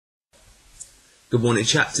Good morning,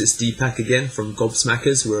 chaps. It's Deepak again from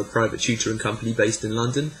Gobsmackers. We're a private tutoring company based in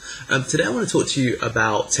London. Today I want to talk to you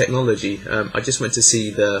about technology. I just went to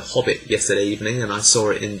see The Hobbit yesterday evening and I saw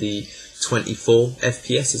it in the 24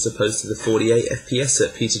 FPS as opposed to the 48 FPS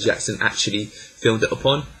that Peter Jackson actually filmed it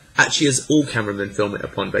upon. Actually, as all cameramen film it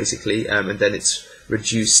upon, basically, and then it's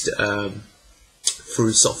reduced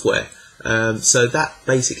through software. So that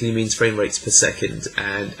basically means frame rates per second,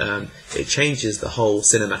 and it changes the whole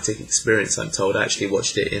cinematic experience, I'm told. I actually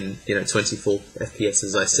watched it in 24 FPS,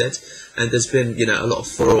 as I said, and there's been a lot of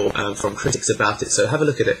furore from critics about it. So have a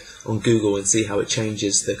look at it on Google and see how it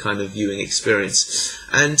changes the kind of viewing experience.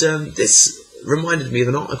 And this reminded me of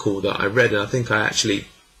an article that I read, and I think I actually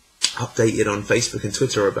updated on Facebook and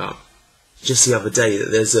Twitter about just the other day, that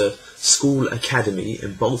there's a school academy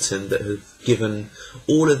in Bolton that have given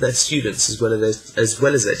all of their students as well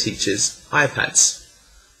as their teachers iPads.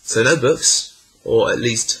 So no books, or at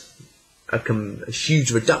least a huge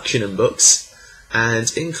reduction in books,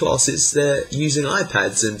 and in classes they're using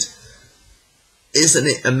iPads. And isn't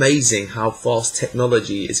it amazing how fast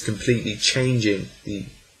technology is completely changing the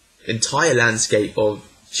entire landscape of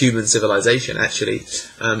human civilization, actually,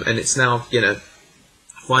 and it's now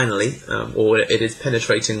finally, or it is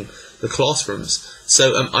penetrating the classrooms.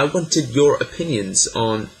 So I wanted your opinions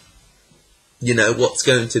on, what's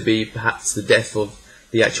going to be perhaps the death of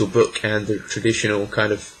the actual book and the traditional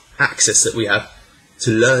kind of access that we have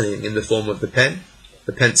to learning in the form of the pen,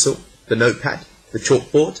 the pencil, the notepad, the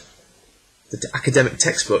chalkboard, the academic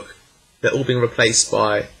textbook. They're all being replaced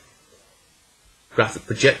by graphic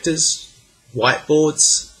projectors,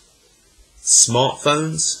 whiteboards,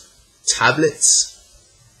 smartphones, tablets.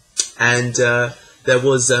 And there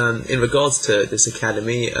was, in regards to this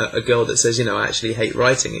academy, a girl that says, I actually hate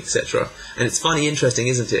writing, etc. And it's funny, interesting,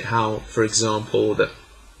 isn't it, how, for example, that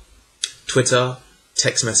Twitter,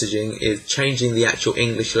 text messaging is changing the actual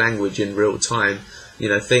English language in real time.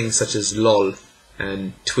 Things such as lol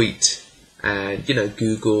and tweet and,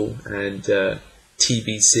 Google and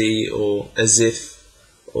TBC or as if,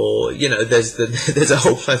 or, there's a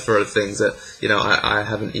whole plethora of things that, I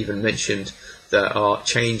haven't even mentioned that are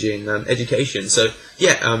changing education. So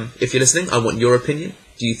yeah, if you're listening, I want your opinion.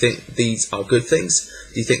 Do you think these are good things?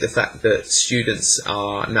 Do you think the fact that students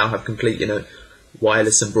now have complete,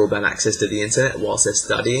 wireless and broadband access to the internet whilst they're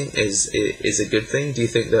studying is a good thing? Do you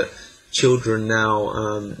think that children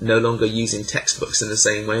now no longer using textbooks in the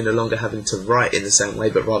same way, no longer having to write in the same way,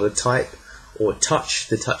 but rather type or touch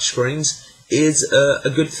the touch screens is a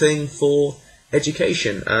good thing for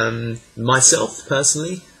education? Myself,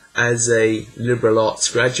 personally, as a liberal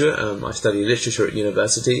arts graduate, I studied literature at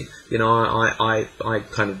university. I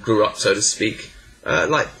kind of grew up, so to speak,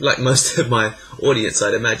 like most of my audience,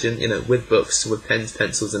 I'd imagine, with books, with pens,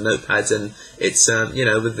 pencils, and notepads. And it's,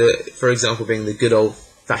 with for example, being the good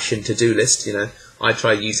old-fashioned to-do list. I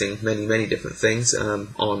try using many different things on,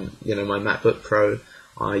 my MacBook Pro.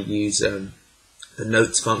 I use the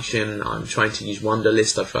notes function. I'm trying to use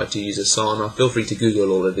Wunderlist. I've tried to use Asana. Feel free to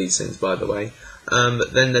Google all of these things, by the way.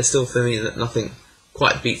 But then there's still, for me, that nothing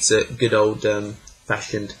quite beats a good old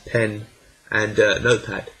fashioned pen and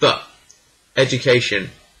notepad. But education,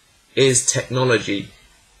 is technology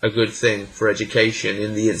a good thing for education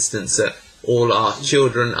in the instance that all our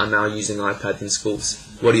children are now using iPads in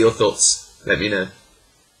schools? What are your thoughts? Let me know.